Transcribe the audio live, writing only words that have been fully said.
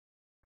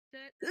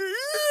Set.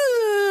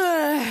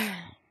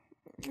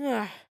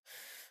 I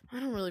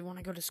don't really want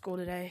to go to school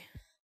today.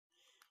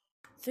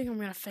 I think I'm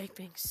gonna fake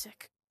being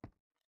sick.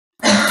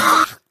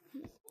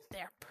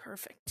 They're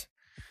perfect.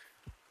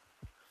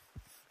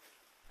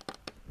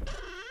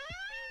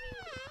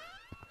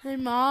 Hey,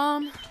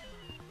 Mom.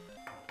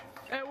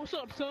 Hey, what's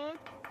up, son?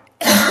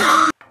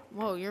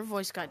 Whoa, your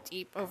voice got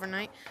deep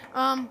overnight.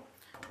 I'm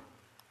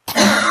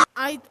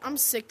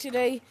sick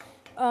today.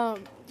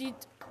 Do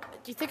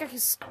you think I can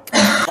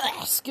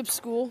skip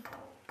school?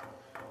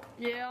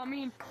 Yeah, I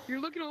mean, you're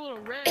looking a little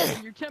red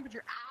and your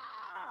temperature.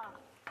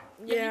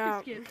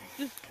 Yeah, you can skip.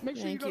 Just make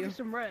sure you go get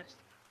some rest.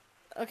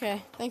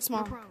 Okay, thanks, No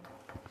Mom. problem.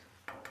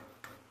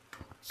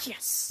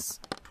 Yes.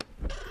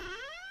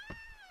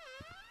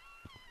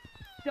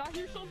 Did I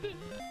hear something?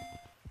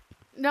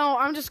 No,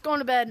 I'm just going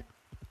to bed.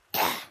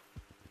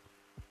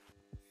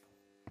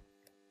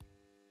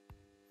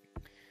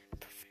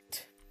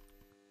 Perfect.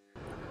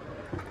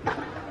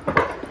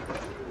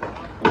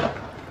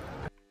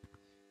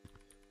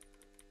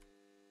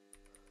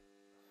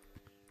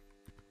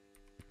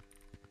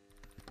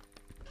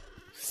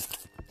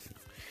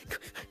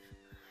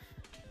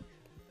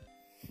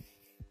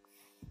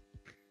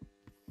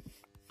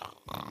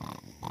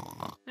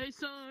 Hey,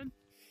 son.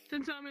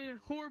 Since I'm a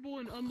horrible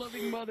and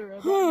unloving mother, I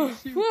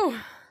brought you soup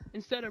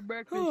instead of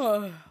breakfast.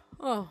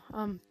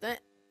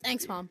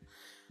 Thanks, Mom.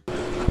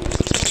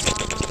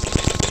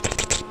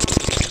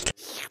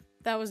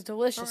 That was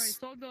delicious. All right, it's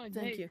all done.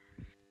 Thank hey, you.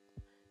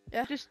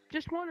 Yeah. Just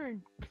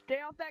wondering.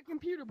 Stay off that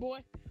computer,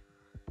 boy.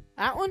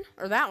 That one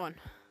or that one?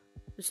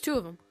 There's two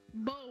of them.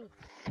 Both.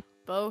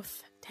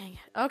 Both. Dang it.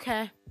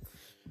 Okay.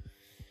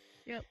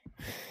 Yep.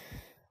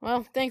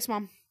 Well, thanks,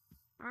 Mom.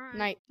 All right.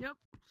 Night. Yep.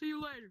 See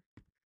you later.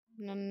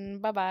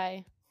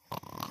 Bye-bye.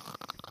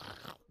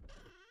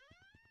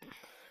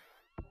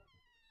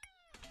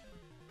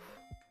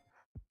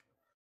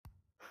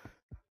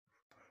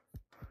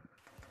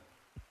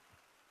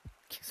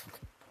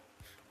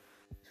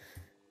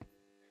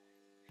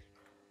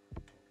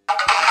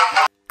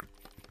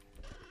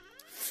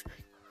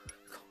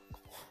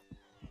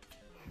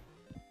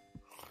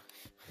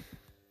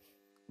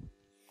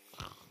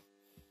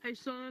 Hey,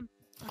 son.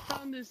 I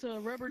found this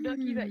rubber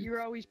ducky that you're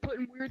always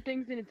putting weird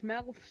things in its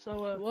mouth.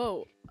 So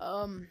Whoa.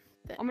 I'm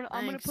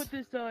gonna put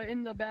this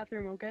in the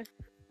bathroom, okay?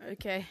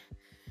 Okay.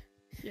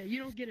 Yeah, you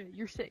don't get it.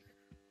 You're sick.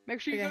 Make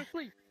sure you go to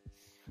sleep.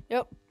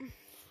 Yep.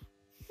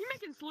 You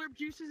making slurp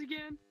juices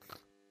again?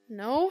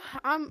 No,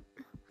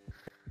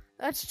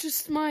 that's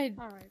just my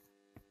All right.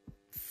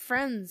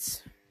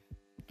 friends.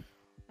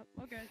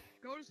 Okay.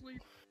 Go to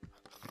sleep.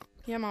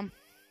 Yeah, Mom.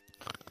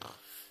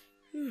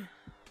 Okay,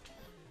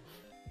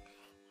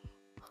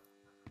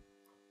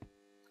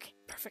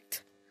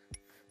 perfect.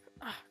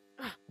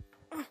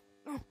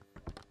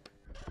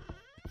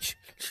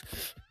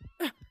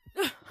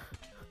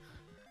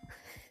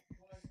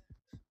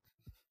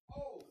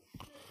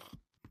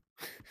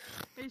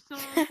 Hey, son.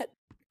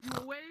 You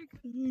awake?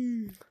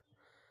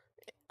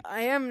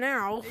 I am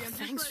now. Hey, I'm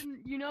Thanks. just letting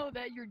you know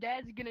that your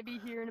dad's gonna be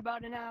here in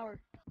about an hour.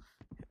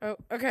 Oh,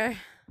 okay.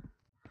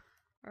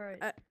 All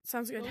right.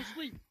 Sounds good. Go to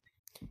sleep.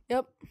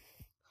 Yep.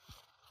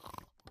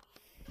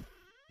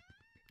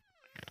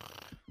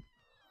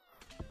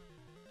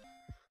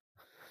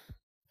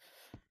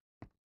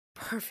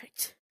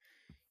 Perfect.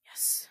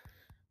 Yes.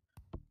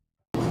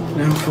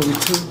 Now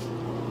 42.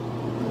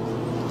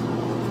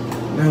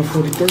 Now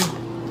 43.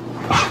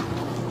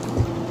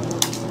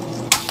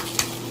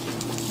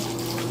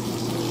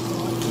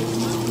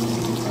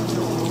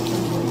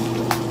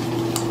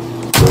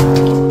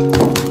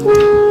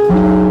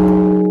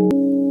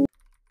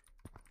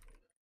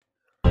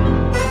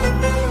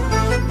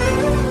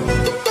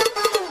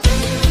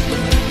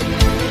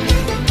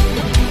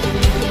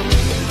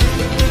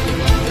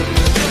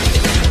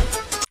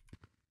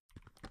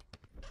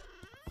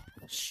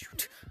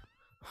 Shoot.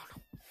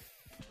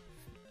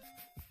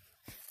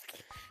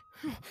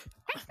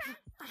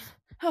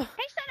 Oh,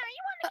 Hey, son, are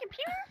you on the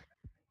computer?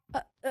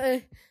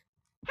 Hey,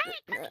 come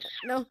here.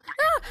 no.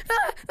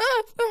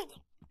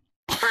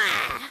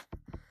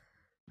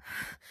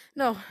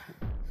 No.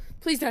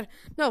 Please, Dad.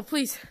 No,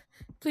 please.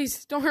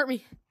 Please, don't hurt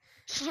me.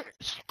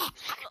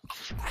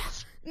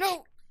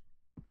 No.